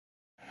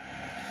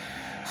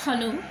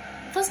Hello.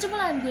 First of all,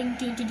 I'm going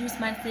to introduce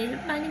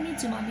myself. My name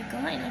is Jumabika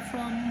and I'm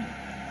from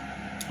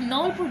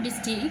Naulpur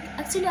district.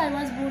 Actually, I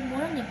was born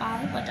more in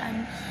Nepal, but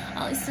I'm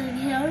staying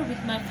here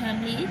with my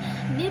family.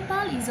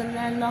 Nepal is a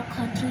landlocked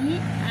country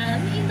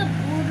and in the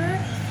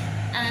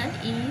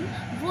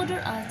border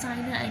of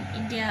China and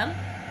India.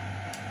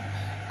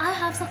 I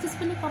have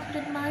successfully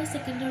completed my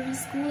secondary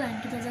school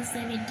in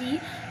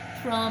 2017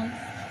 from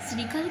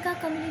Sri Kalika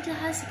Community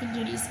High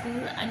Secondary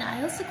School, and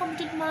I also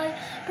completed my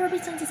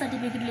proficiency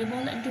certificate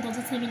level in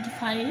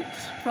 2075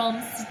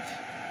 from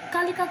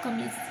Kalika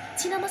Community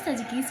Chinamas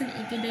Education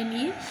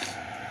Academy.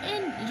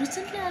 And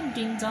recently I'm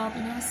doing job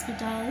in a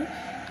hospital.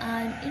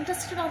 I'm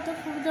interested of the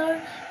further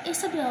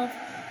study of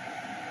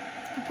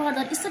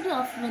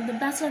the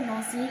Bachelor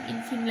Nursing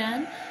in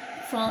Finland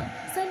from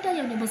Centria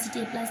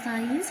University Applied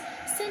Science.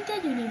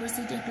 Centria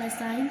University Applied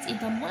Science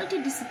is a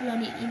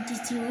multidisciplinary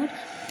institute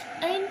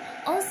and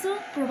also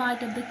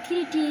provide of the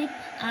creative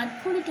and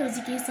quality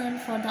education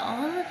for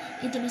all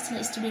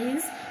international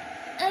students,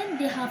 and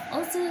they have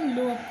also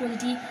low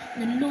quality,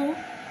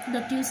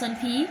 the tuition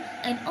fee,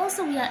 and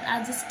also we are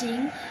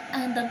adjusting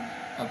and the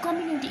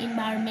community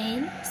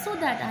environment, so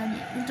that I'm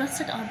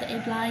interested of the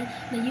apply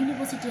the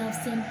University of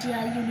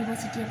Centria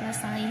University Applied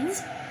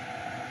Science.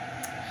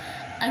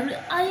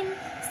 I'm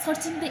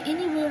searching the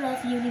anywhere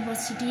of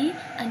university,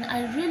 and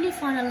I really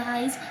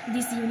finalize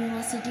this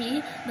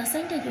university. The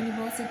Central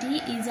University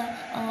is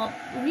a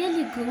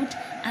really good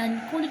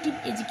and quality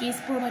education,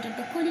 provided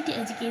the quality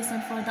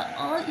education for the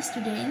all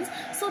students,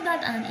 so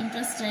that I'm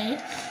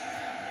interested.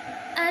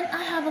 And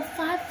I have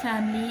five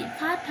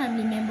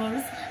family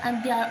members,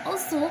 and they are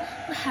also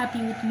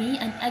happy with me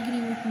and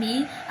agree with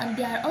me, and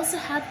they are also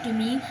happy to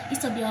me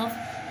study of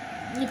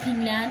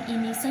Finland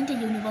in Central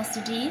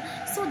University,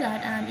 so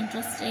that I'm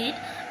interested.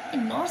 A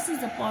nurse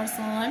is a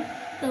person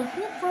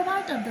who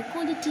provide the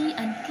quality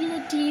and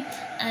creative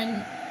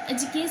and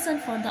education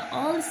for the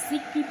all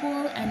sick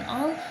people and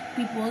all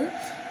people,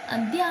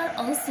 and they are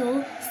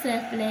also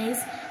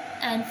selfless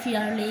and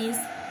fearless,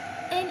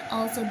 and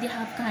also they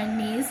have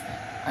kindness,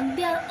 and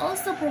they are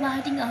also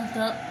providing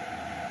the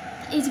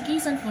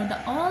education for the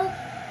all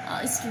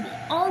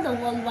the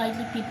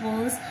worldwide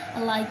peoples,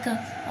 like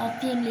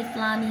family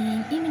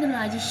planning,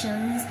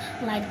 immunizations,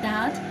 like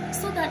that,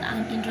 so that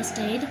I'm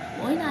interested.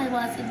 When I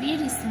was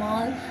very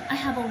small, I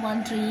have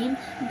one dream,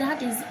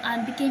 that is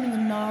I'm becoming a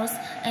nurse,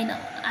 and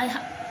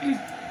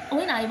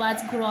when I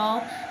was grow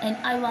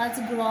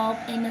up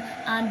and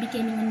I'm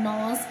becoming a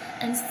nurse,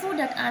 and so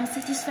that I'm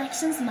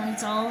satisfactions my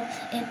job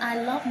and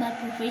I love my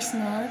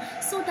professional,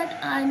 so that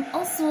I'm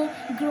also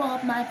grow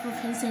up my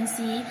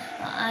proficiency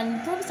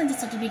and proficiency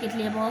certificate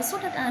level, so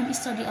that I'm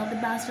study of the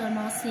Bachelor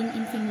Nursing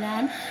in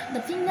Finland.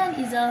 The Finland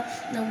is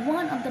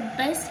one of the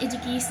best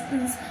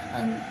education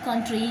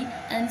country,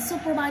 and so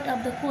provide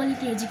of the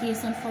quality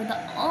education for the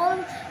all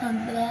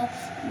the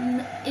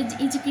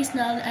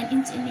educational and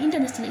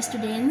international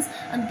students,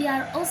 and they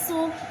are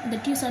also the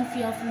tuition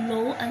fee of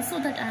low, and so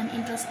that I'm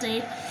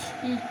interested.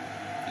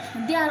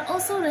 They are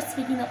also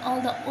respecting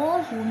all the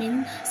old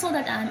women, so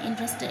that I'm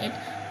interested.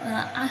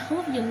 I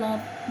hope you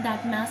love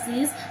that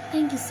message.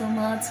 Thank you so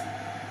much.